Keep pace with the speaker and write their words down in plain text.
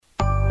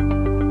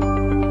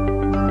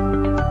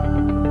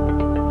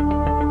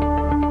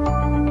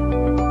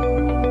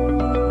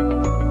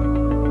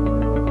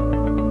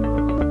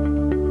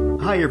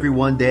Hi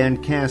everyone,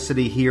 Dan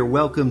Cassidy here.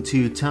 Welcome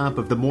to Top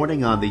of the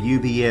Morning on the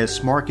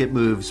UBS Market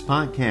Moves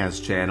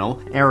podcast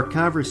channel. Our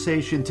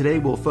conversation today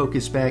will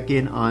focus back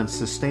in on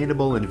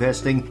sustainable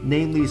investing,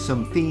 namely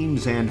some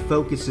themes and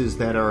focuses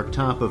that are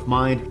top of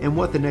mind and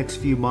what the next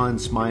few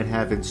months might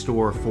have in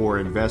store for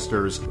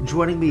investors.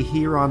 Joining me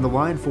here on the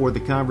line for the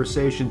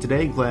conversation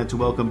today, glad to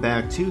welcome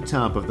back to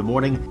Top of the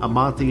Morning,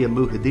 Amantia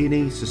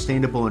Muhedini,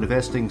 Sustainable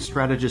Investing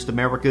Strategist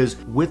Americas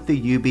with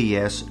the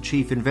UBS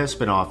Chief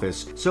Investment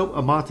Office. So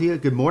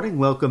Amantia, good morning.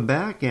 Welcome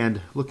back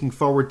and looking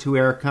forward to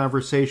our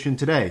conversation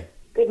today.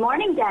 Good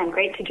morning, Dan.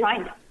 Great to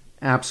join.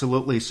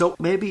 Absolutely. So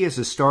maybe as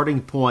a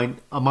starting point,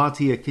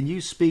 Amantia, can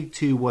you speak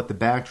to what the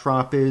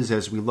backdrop is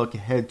as we look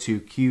ahead to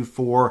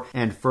Q4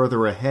 and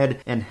further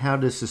ahead, and how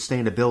does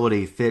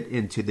sustainability fit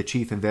into the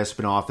Chief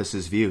Investment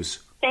Office's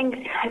views? Thanks,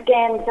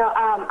 Dan. So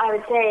I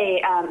would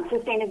say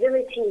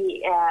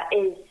sustainability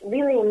is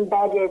really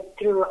embedded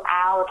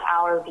throughout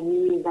our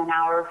views and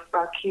our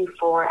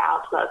Q4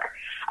 outlook.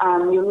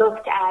 You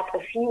looked at a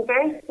few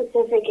very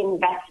specific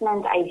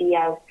investment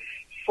ideas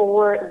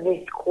for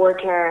this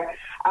quarter,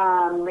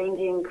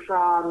 ranging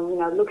from,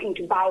 looking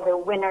to buy the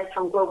winners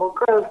from global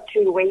growth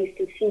to ways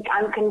to seek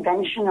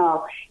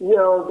unconventional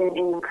yield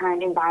in the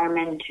current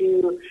environment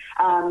to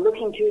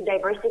looking to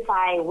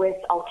diversify with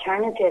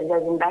alternatives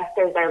as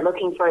investors are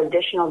looking for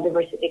additional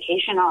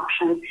diversification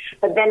options.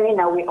 But then,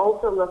 we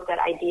also looked at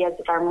ideas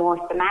that are more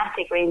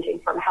thematic, ranging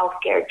from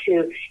healthcare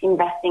to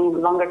investing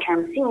in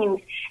longer-term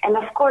themes, and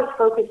of course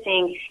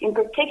focusing in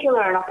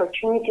particular on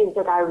opportunities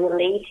that are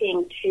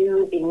relating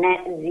to the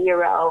net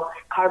zero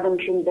carbon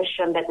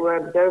transition that we're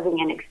observing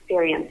and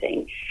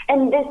experiencing.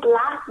 And this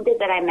last bit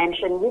that I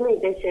mentioned, really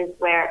this is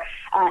where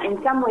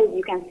in some ways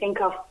you can think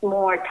of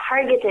more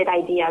targeted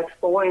ideas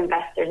for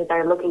investors that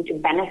are looking to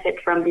benefit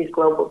from these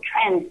global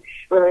trends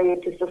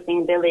related to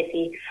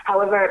sustainability.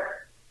 However,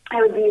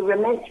 I would be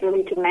remiss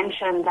really to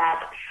mention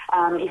that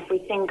if we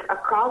think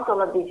across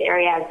all of these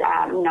areas,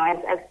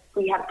 as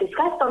we have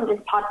discussed on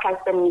this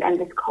podcast and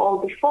this call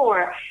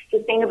before,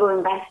 sustainable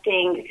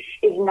investing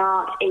is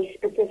not a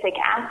specific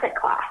asset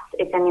class.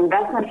 It's an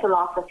investment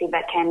philosophy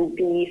that can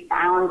be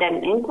found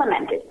and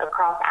implemented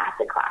across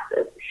asset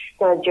classes.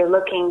 So as you're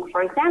looking,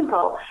 for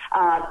example,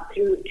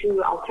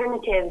 to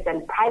alternatives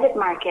and private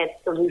market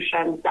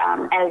solutions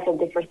as a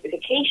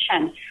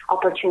diversification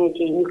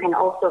opportunity, you can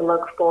also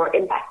look for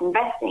impact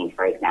investing,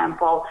 for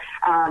example,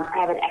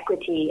 private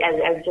equity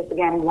as just,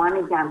 again, one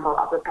example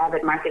of the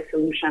private market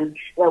solution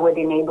that would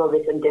enable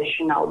this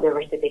additional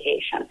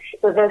diversification.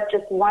 So that's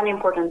just one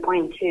important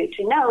point to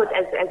note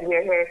as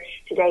we're here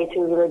today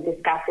to really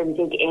discuss and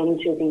dig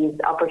into these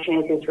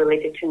opportunities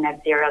related to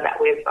net zero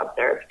that we've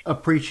observed.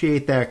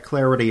 Appreciate that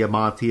clarity,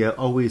 Amantia.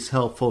 Always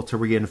helpful to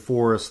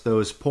reinforce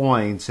those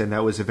points, and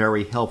that was a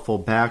very helpful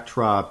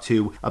backdrop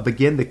to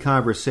begin the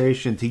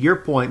conversation. To your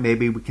point,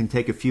 maybe we can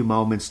take a few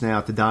moments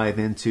now to dive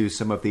into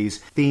some of these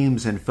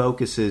themes and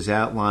focuses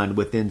outlined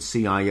within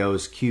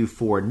CIO's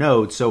Q4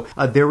 note. So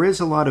there is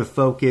a lot of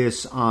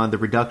focus on the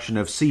reduction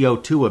of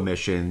CO2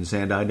 emissions,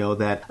 and I know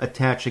that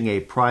attaching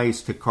a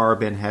price to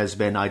carbon has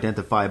been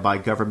identified by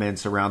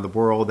governments around the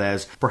world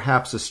as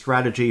perhaps a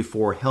strategy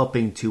for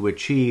helping to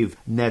achieve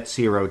net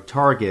zero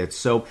targets.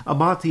 So,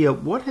 Amantia,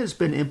 what has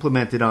been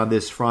implemented on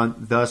this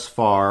front thus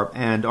far,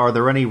 and are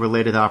there any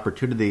related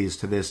opportunities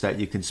to this that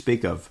you can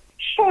speak of?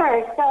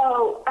 Sure.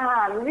 So,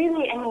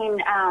 really,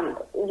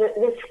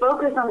 this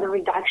focus on the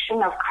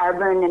reduction of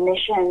carbon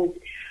emissions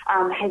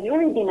has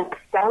really been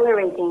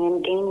accelerating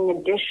and gaining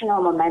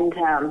additional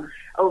momentum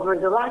over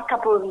the last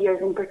couple of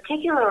years, in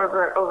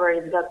particular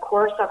over the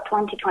course of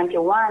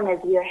 2021, as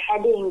we are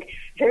heading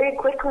very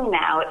quickly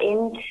now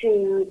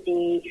into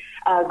the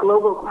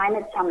Global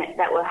Climate Summit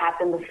that will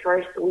happen the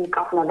first week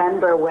of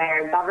November,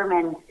 where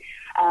governments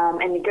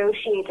and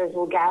negotiators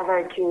will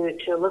gather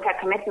to look at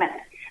commitments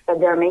that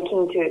they're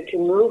making to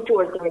move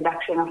towards the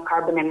reduction of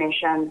carbon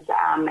emissions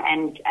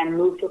and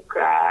move to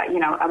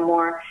a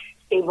more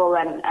stable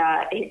and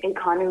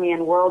economy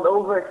and world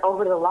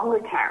over the longer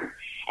term.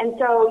 And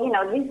so,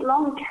 these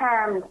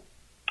long-term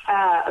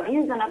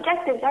views and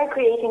objectives are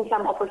creating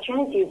some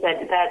opportunities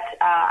that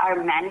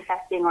are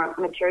manifesting or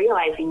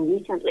materializing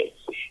recently.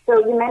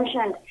 So you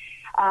mentioned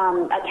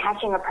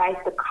attaching a price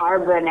to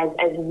carbon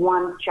as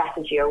one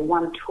strategy or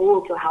one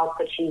tool to help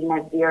achieve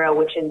net zero,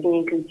 which is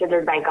being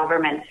considered by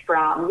governments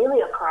from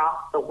really across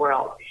the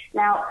world.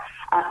 Now,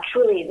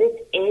 truly, this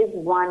is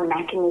one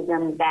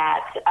mechanism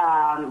that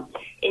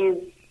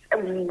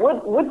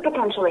would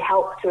potentially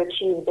help to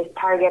achieve this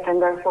target,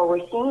 and therefore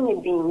we're seeing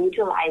it being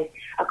utilized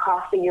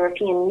across the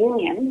European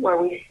Union, where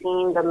we've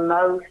seen the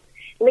most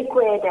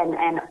liquid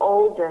and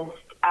oldest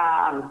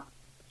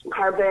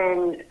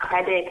carbon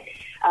credit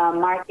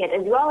market,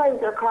 as well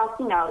as across,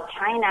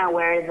 China,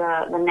 where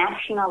the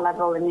national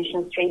level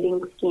emissions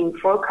trading scheme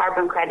for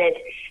carbon credit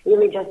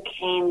really just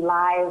came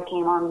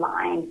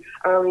online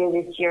earlier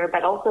this year,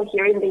 but also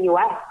here in the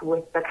U.S.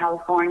 with the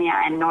California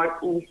and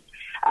Northeast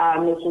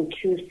making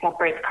two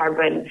separate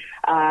carbon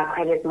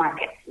credit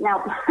markets.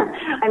 Now,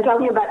 I'm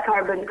talking about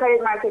carbon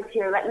credit markets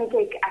here. Let me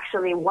take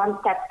actually one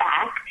step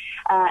back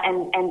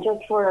and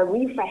just for a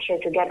refresher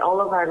to get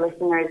all of our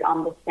listeners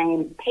on the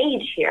same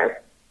page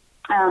here.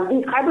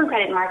 These carbon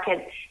credit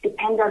markets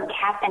depend on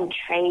cap and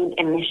trade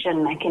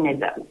emission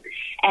mechanisms.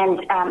 And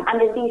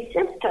under these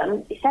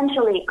systems,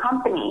 essentially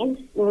companies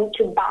need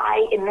to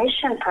buy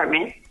emission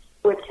permits,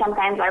 which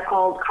sometimes are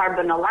called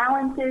carbon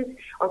allowances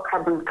or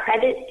carbon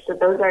credits. So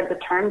those are the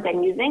terms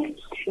I'm using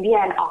via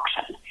an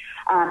auction.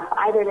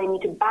 Either they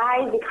need to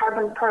buy the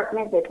carbon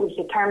permit, which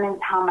determines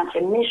how much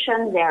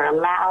emissions they are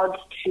allowed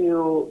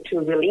to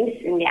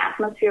release in the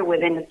atmosphere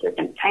within a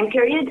certain time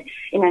period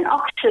in an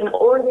auction,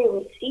 or they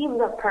receive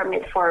the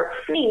permit for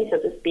free, so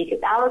to speak.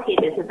 It's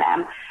allocated to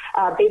them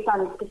based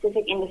on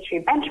specific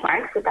industry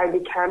benchmarks that are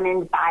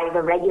determined by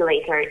the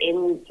regulator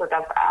in sort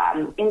of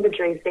in the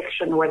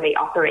jurisdiction where they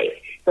operate.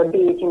 So be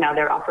it,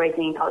 they're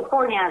operating in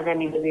California,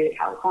 then it will be the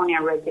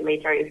California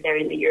regulator. If they're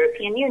in the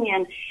European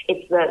Union,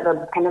 it's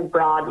the kind of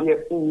broad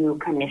EU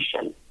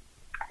Commission.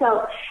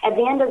 So at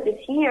the end of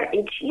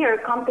each year,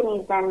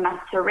 companies then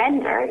must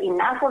surrender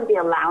enough of the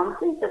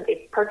allowances that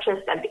they've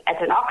purchased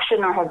at an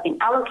auction or have been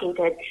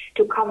allocated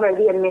to cover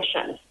the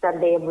emissions that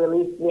they have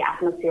released in the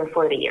atmosphere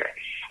for the year.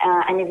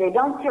 And if they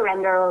don't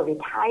surrender or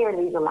retire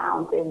these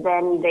allowances,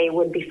 then they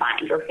would be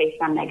fined or face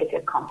some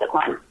negative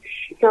consequence.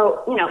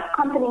 So,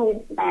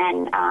 companies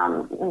then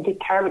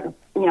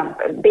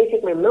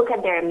basically look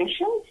at their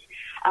emissions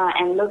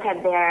and look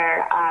at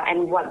their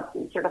and what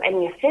sort of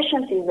any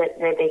efficiencies that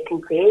they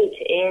can create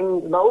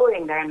in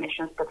lowering their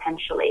emissions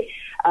potentially,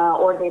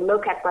 or they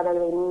look at whether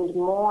they need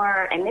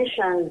more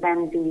emissions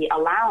than the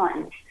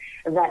allowance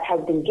that has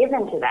been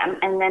given to them,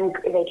 and then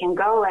they can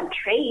go and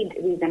trade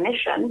these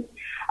emissions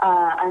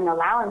and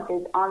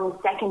allowances on the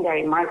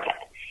secondary market.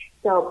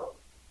 So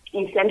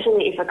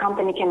essentially, if a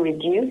company can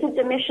reduce its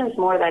emissions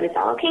more than its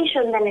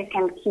allocation, then it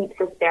can keep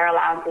the spare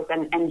allowances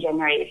and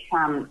generate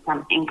some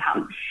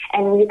income.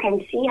 And you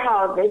can see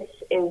how this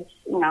is,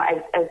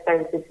 as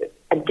there's this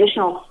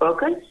additional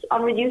focus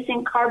on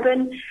reducing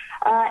carbon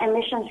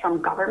emissions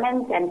from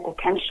governments, and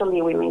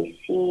potentially we may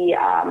see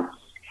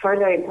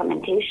further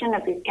implementation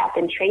of these cap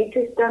and trade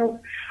systems.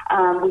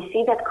 We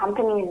see that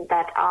companies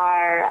that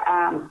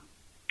are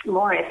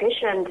more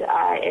efficient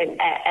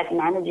at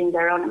managing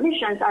their own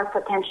emissions are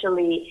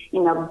potentially,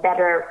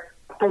 better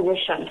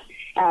positioned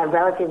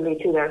relatively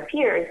to their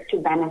peers to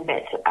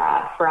benefit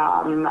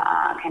from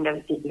kind of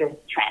this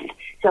trend.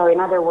 So in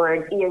other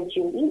words,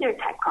 ESG leader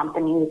type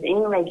companies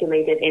in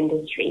regulated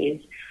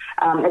industries,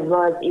 as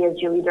well as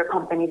ESG leader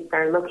companies that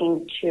are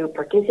looking to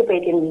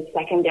participate in these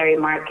secondary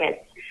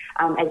markets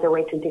as a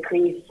way to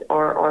decrease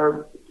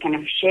or kind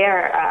of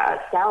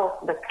sell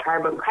the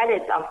carbon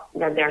credits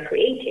that they're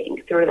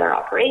creating through their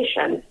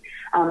operations,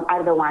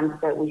 are the ones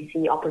that we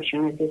see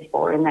opportunities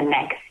for in the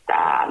next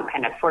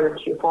for the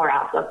Q4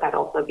 outlook, but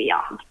also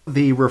beyond.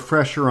 The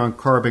refresher on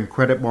carbon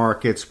credit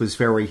markets was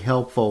very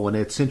helpful, and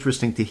it's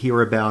interesting to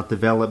hear about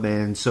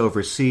developments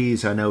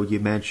overseas. I know you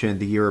mentioned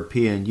the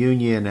European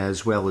Union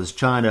as well as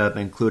China,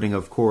 including,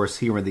 of course,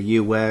 here in the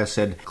U.S.,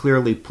 and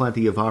clearly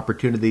plenty of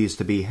opportunities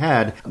to be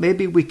had.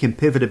 Maybe we can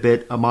pivot a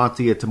bit,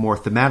 Amantia, to more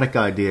thematic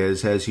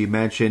ideas, as you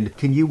mentioned.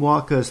 Can you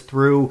walk us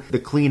through the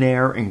clean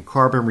air and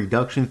carbon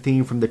reduction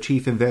theme from the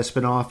Chief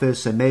Investment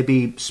Office, and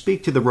maybe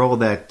speak to the role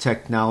that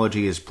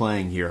technology is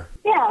playing here?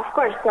 Yeah, of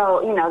course.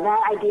 So,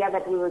 that idea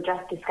that we were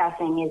just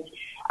discussing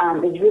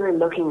is really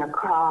looking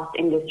across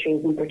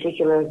industries, in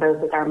particular those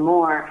that are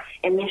more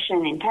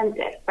emission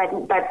intensive. But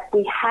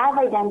we have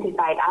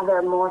identified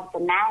other more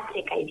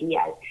thematic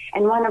ideas,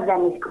 and one of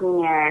them is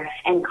clean air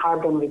and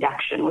carbon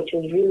reduction, which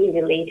is really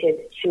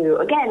related to,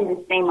 again,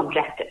 the same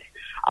objective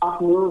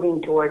of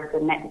moving towards the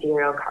net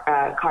zero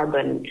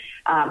carbon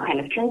kind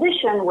of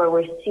transition, where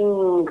we're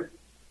seeing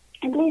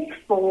at least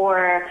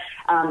four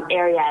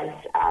areas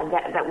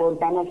that will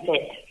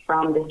benefit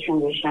from this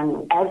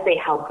transition as they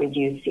help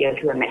reduce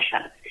CO2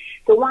 emissions.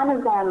 So one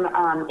of them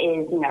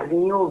is,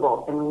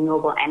 renewables and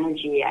renewable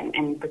energy, and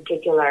in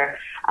particular,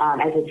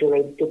 as it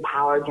relates to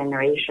power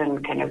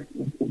generation, kind of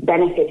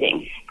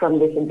benefiting from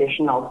this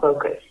additional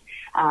focus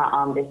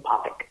on this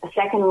topic. The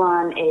second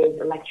one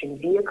is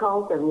electric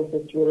vehicles, and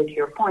this is really to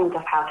your point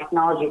of how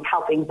technology is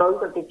helping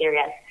both of these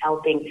areas,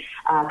 helping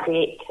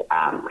create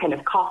kind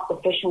of cost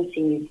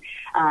efficiencies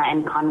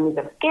and economies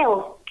of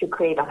scale to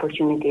create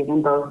opportunities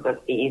in both of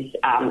these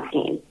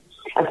themes.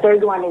 A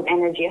third one is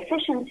energy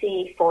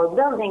efficiency for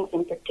buildings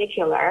in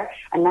particular,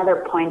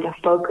 another point of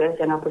focus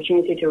and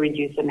opportunity to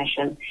reduce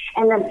emissions.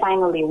 And then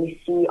finally,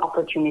 we see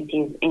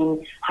opportunities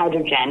in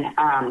hydrogen.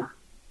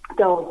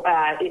 So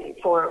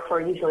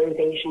for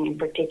utilization in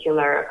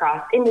particular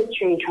across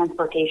industry,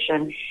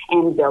 transportation,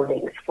 and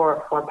buildings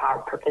for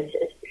power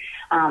purposes.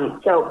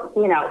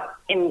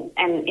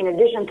 In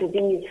addition to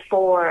these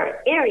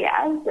four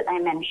areas that I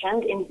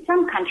mentioned, in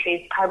some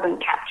countries, carbon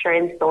capture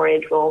and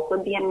storage will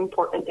also be an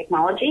important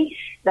technology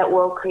that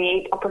will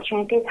create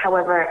opportunities.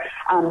 However,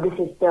 this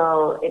is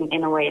still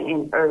in a way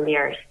in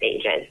earlier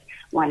stages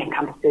when it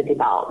comes to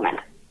development.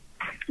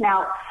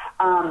 Now,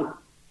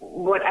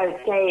 what I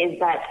would say is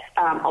that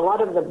a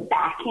lot of the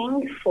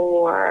backing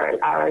for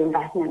our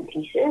investment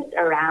thesis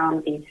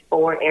around these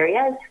 4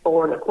 areas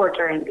for the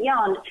quarter and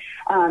beyond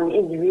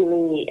is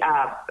really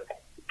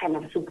kind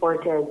of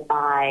supported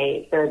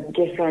by the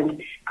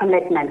different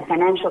commitments,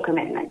 financial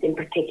commitments in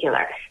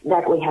particular,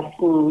 that we have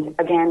seen,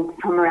 again,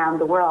 from around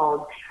the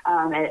world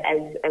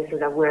as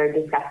sort of we're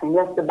discussing.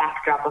 That's the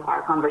backdrop of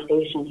our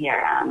conversation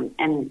here.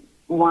 And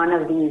one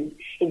of these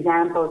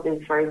examples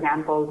is, for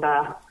example,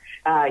 the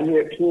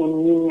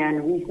European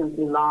Union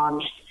recently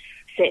launched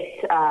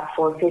Fit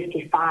for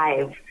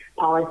 55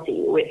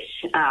 policy, which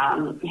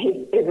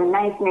is a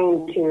nice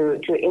name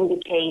to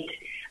indicate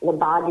the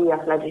body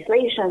of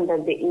legislation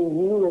that the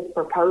EU is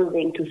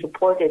proposing to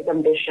support its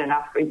ambition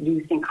of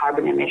reducing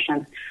carbon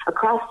emissions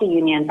across the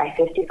Union by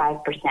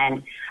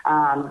 55%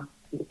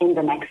 in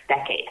the next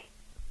decade.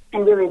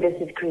 And really, this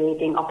is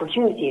creating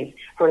opportunities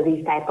for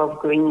these type of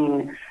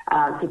green,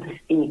 so to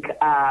speak,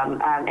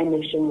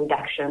 emission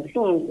reduction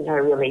themes that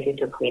are related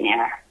to clean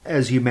air.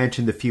 As you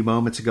mentioned a few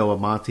moments ago,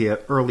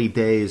 Amantia, early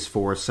days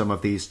for some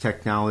of these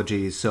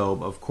technologies.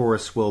 So, of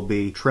course, we'll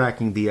be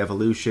tracking the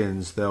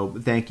evolutions, though.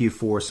 Thank you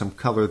for some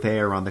color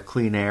there on the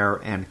clean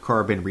air and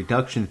carbon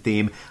reduction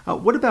theme.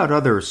 What about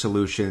other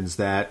solutions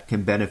that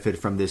can benefit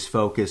from this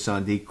focus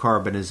on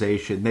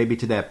decarbonization? Maybe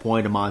to that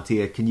point,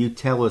 Amantia, can you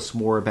tell us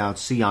more about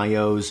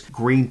CIO's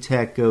Green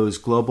Tech Goes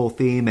Global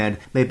theme and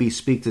maybe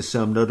speak to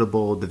some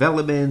notable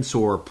developments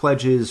or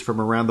pledges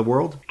from around the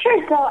world? Sure.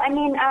 So,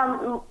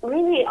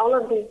 really all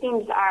of these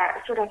themes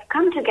are sort of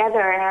come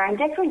together and are in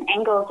different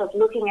angles of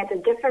looking at a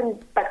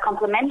different but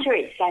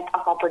complementary set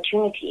of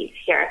opportunities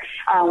here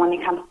when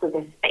it comes to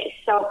this space.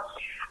 So,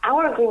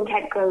 our Green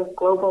Tech Goes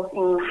Global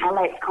theme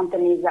highlights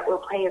companies that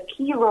will play a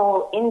key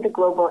role in the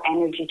global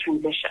energy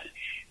transition.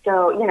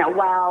 So,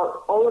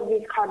 while all of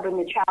these carbon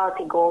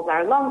neutrality goals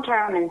are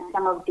long-term and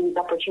some of these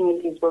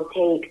opportunities will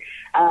take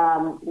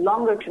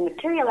longer to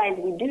materialize,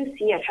 we do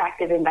see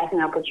attractive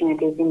investment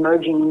opportunities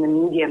emerging in the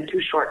medium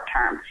to short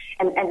term.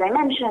 And as I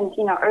mentioned,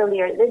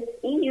 earlier, this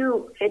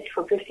EU Fit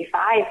for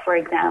 55, for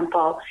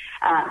example,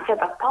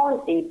 set of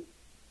policy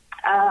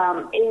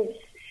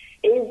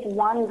is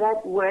one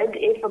that would,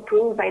 if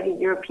approved by the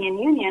European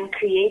Union,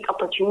 create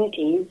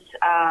opportunities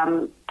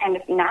kind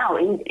of now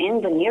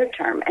in the near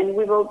term. And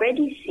we've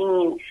already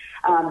seen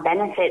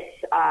benefits,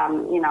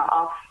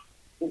 of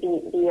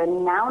the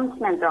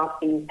announcement of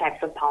these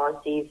types of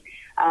policies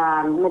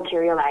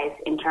materialize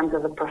in terms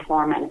of the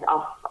performance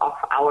of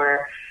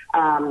our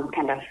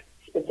kind of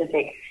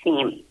specific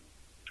theme.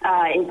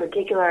 In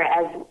particular,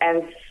 as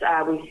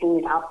we've seen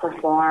it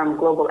outperform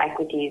global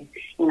equities,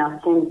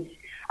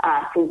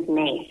 since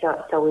May.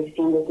 So we've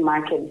seen this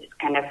market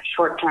kind of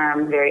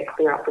short-term, very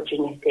clear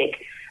opportunistic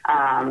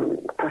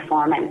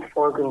performance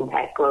for Green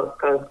Tech Goes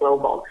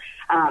Global.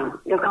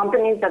 The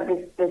companies that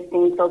this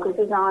theme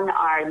focuses on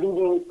are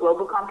leading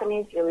global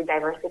companies, really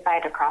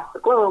diversified across the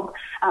globe,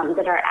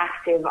 that are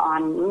active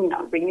on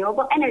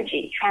renewable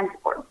energy,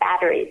 transport,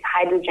 batteries,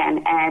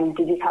 hydrogen, and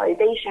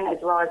digitalization, as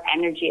well as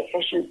energy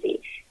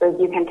efficiency. So as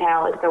you can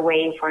tell, it's a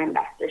way for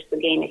investors to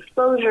gain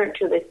exposure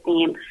to this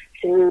theme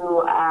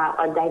through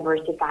a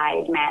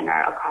diversified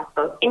manner across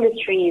both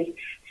industries,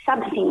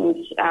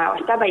 sub-themes, or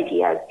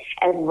sub-ideas,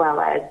 as well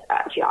as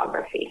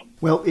geography.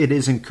 Well, it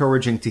is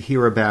encouraging to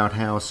hear about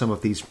how some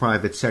of these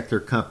private sector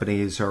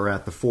companies are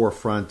at the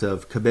forefront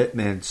of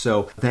commitment.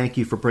 So thank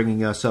you for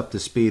bringing us up to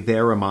speed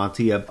there,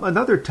 Amantia.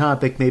 Another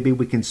topic maybe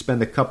we can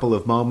spend a couple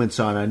of moments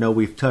on. I know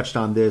we've touched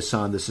on this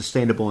on the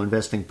Sustainable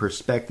Investing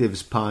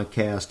Perspectives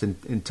podcast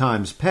in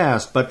times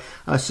past, but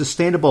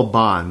sustainable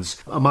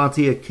bonds.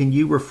 Amantia, can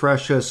you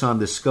refresh us on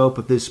the scope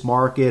of this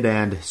market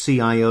and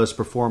CIO's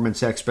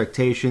performance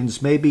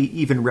expectations, maybe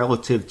even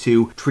relative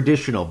to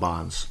traditional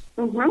bonds?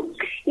 Mm-hmm.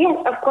 Yes,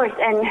 of course.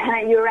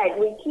 And you're right.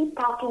 We keep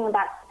talking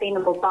about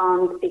sustainable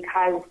bonds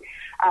because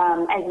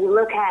as we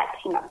look at,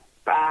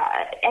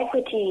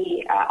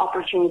 equity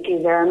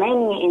opportunities, there are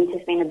many in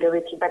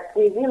sustainability, but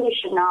we really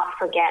should not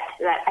forget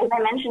that, as I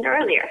mentioned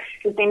earlier,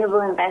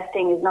 sustainable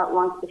investing is not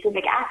one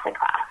specific asset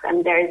class,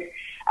 and there's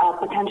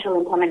potential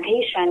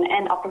implementation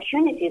and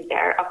opportunities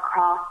there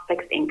across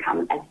fixed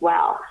income as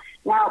well.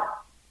 Now,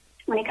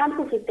 when it comes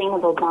to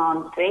sustainable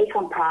bonds, they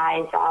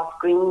comprise of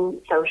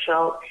green,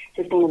 social,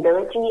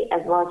 sustainability,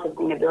 as well as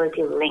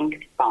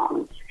sustainability-linked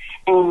bonds.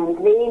 And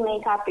they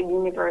make up a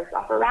universe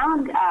of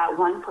around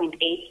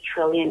 $1.8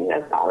 trillion,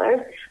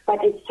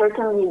 but it's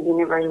certainly a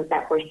universe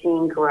that we're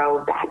seeing grow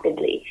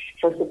rapidly.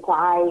 So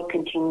supply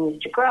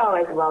continues to grow,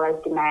 as well as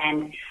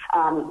demand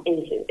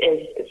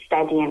is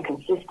steady and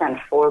consistent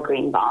for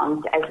green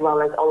bonds, as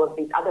well as all of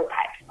these other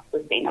types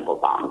of sustainable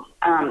bonds.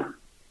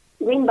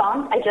 Green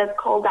bonds, I just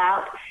called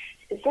out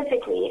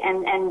specifically,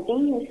 and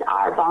these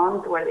are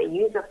bonds where the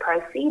use of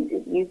proceeds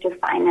is used to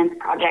finance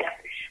projects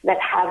that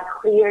have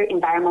clear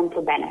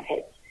environmental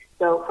benefits.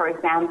 So, for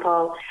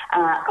example,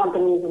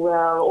 companies will,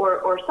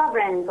 or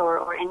sovereigns,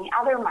 or any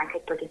other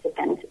market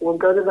participants will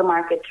go to the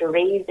market to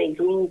raise a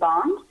green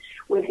bond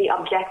with the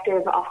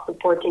objective of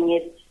supporting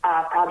its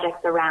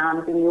projects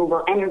around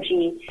renewable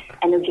energy,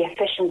 energy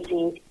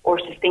efficiency, or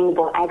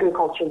sustainable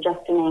agriculture,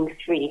 just to name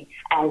three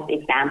as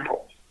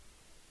examples.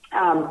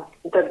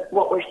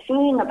 What we're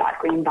seeing about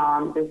green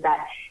bonds is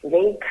that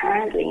they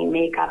currently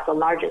make up the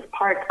largest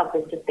part of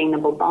the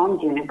sustainable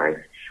bonds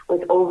universe,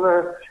 with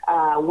over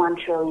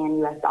 $1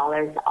 trillion of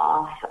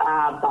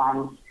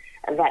bonds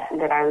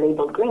that are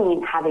labeled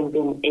green having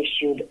been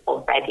issued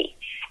already.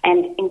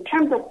 And in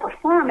terms of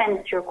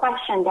performance, your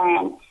question,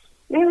 Dan,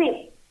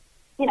 really,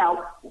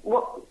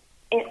 what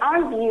in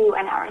our view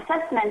and our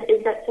assessment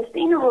is that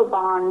sustainable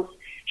bonds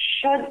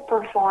should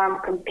perform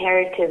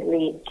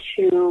comparatively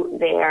to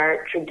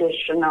their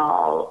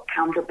traditional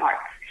counterparts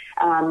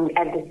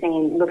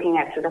looking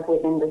at sort of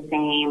within the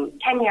same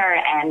tenure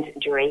and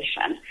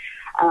duration.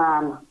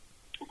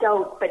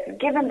 But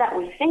given that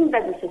we think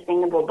that the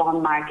sustainable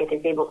bond market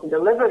is able to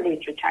deliver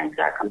these returns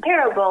that are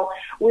comparable,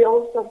 we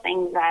also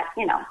think that,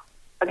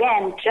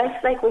 again,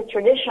 just like with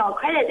traditional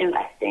credit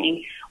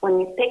investing, when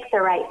you pick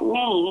the right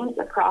names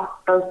across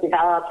both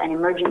developed and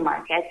emerging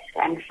markets,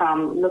 and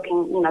from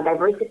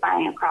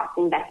diversifying across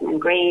investment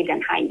grade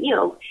and high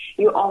yield,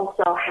 you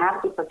also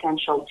have the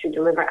potential to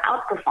deliver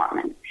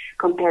outperformance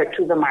compared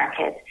to the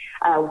market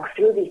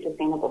through these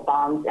sustainable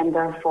bonds, and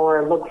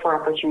therefore look for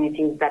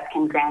opportunities that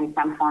can grant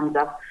some forms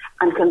of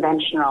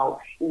unconventional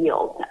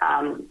yield.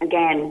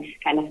 Again,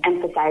 kind of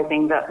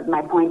emphasizing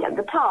my point at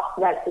the top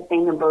that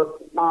sustainable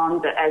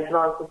bonds as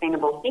well as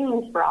sustainable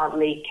themes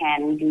broadly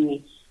can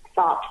be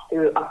thought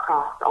through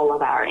across all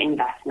of our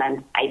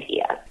investment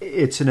ideas.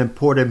 It's an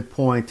important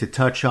point to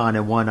touch on,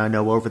 and one I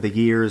know over the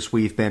years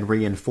we've been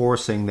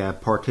reinforcing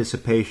that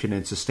participation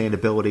in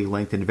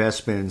sustainability-linked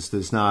investments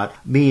does not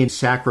mean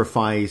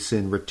sacrifice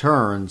in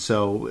return.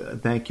 So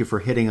thank you for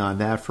hitting on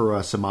that for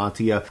us,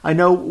 Amantia. I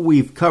know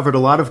we've covered a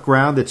lot of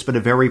ground. It's been a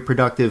very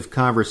productive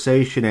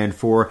conversation, and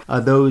for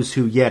those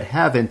who yet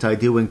haven't, I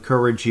do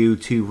encourage you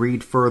to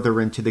read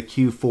further into the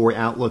Q4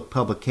 Outlook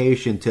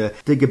publication to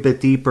dig a bit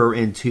deeper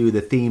into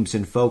the themes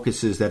and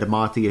focuses that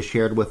Amantia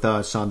shared with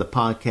us on the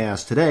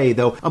podcast today.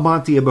 Though,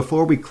 Amantia,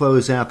 before we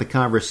close out the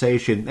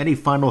conversation, any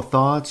final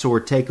thoughts or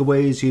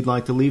takeaways you'd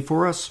like to leave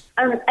for us?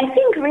 I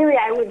think really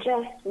I would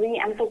just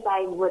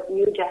re-emphasize what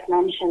you just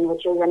mentioned,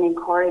 which is an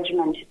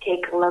encouragement to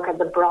take a look at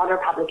the broader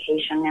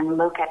publication and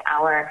look at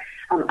our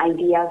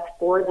ideas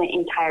for the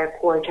entire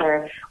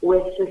quarter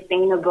with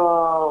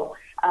sustainable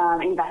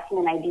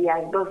investment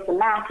ideas, both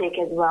thematic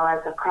as well as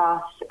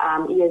across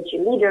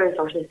ESG leaders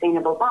or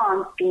sustainable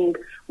bonds being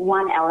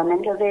one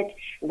element of it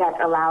that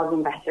allows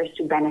investors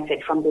to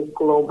benefit from this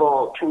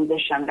global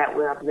transition that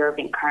we're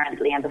observing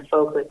currently and the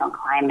focus on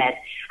climate.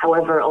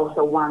 However,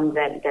 also one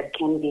that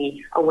can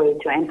be a way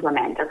to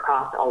implement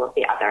across all of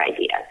the other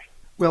ideas.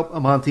 Well,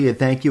 Amantia,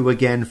 thank you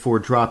again for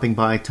dropping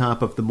by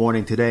top of the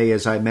morning today.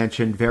 As I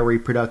mentioned, very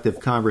productive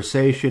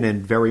conversation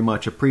and very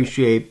much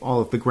appreciate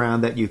all of the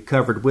ground that you've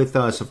covered with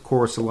us. Of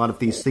course, a lot of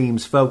these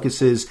themes,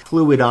 focuses,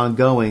 fluid,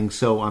 ongoing,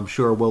 so I'm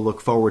sure we'll look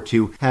forward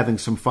to having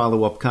some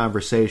follow-up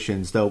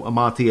conversations. Though,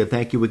 Amantia,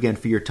 thank you again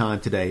for your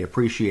time today.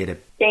 Appreciate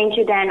it. Thank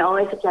you, Dan.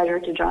 Always a pleasure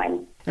to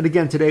join. And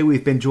again, today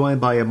we've been joined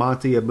by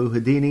Amantia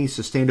Muhedini,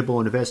 Sustainable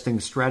Investing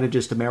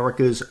Strategist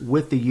Americas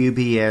with the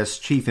UBS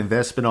Chief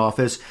Investment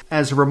Office.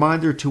 As a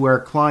reminder to our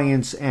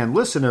clients and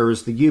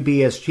listeners, the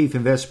UBS Chief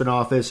Investment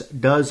Office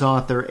does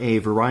author a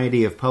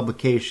variety of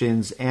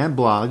publications and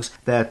blogs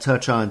that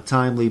touch on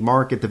timely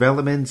market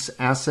developments,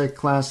 asset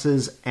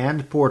classes,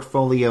 and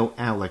portfolio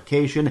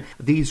allocation.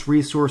 These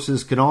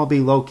resources can all be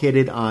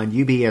located on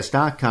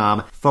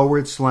ubs.com/CIO,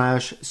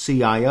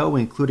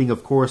 including,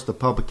 of course, the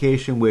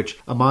publication which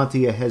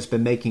Amantia has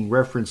been making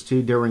reference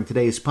to during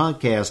today's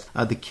podcast,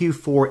 the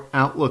Q4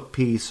 Outlook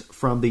piece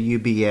from the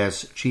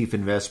UBS Chief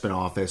Investment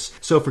Office.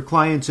 So for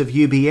clients of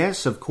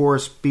UBS, of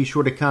course, be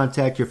sure to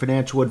contact your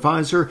financial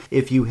advisor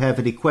if you have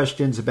any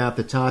questions about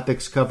the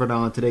topics covered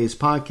on today's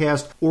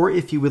podcast, or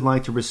if you would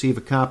like to receive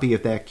a copy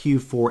of that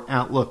Q4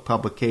 Outlook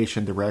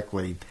publication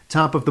directly.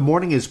 Top of the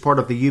Morning is part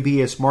of the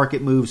UBS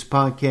Market Moves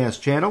podcast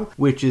channel,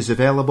 which is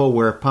available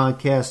where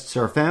podcasts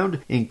are found,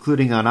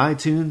 including on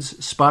iTunes,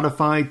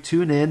 Spotify,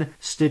 TuneIn,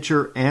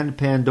 Stitcher, and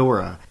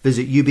Pandora.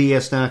 Visit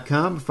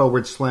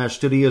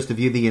ubs.com/studios to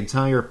view the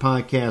entire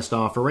podcast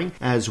offering,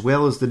 as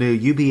well as the new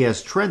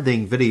UBS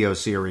Trending video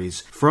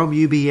series. From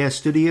UBS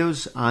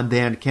Studios, I'm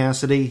Dan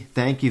Cassidy.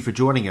 Thank you for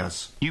joining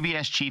us.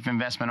 UBS Chief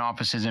Investment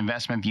Office's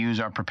investment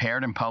views are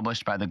prepared and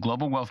published by the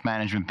global wealth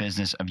management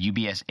business of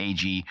UBS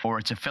AG or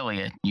its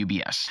affiliate,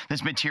 UBS.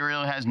 This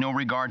material has no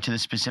regard to the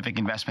specific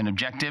investment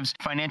objectives,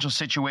 financial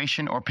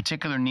situation, or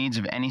particular needs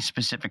of any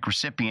specific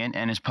recipient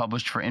and is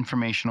published for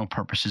informational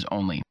purposes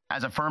only.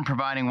 As a firm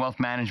providing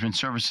wealth management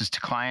services to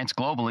clients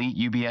globally,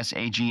 UBS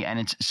AG and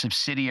its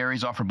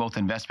subsidiaries offer both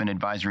investment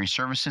advisory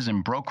services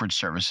and brokerage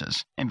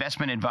services.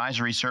 Investment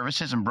advisory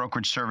services and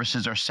brokerage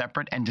services are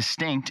separate and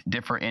distinct,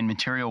 differ in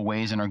material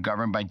ways, and are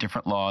governed by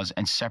different laws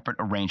and separate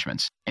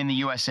arrangements. In the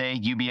USA,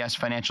 UBS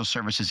Financial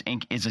Services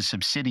Inc. is a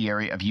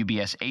subsidiary of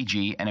UBS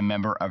AG and a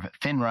member of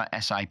FINRA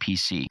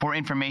SIPC. For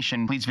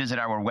information, please visit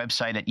our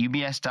website at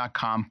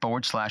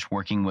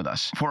ubs.com/working with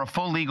us. For a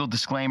full legal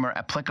disclaimer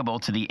applicable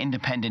to the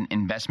independent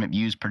investment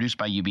views produced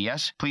by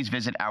UBS, please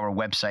visit our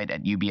website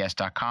at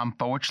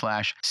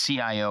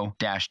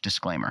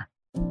ubs.com/CIO-disclaimer.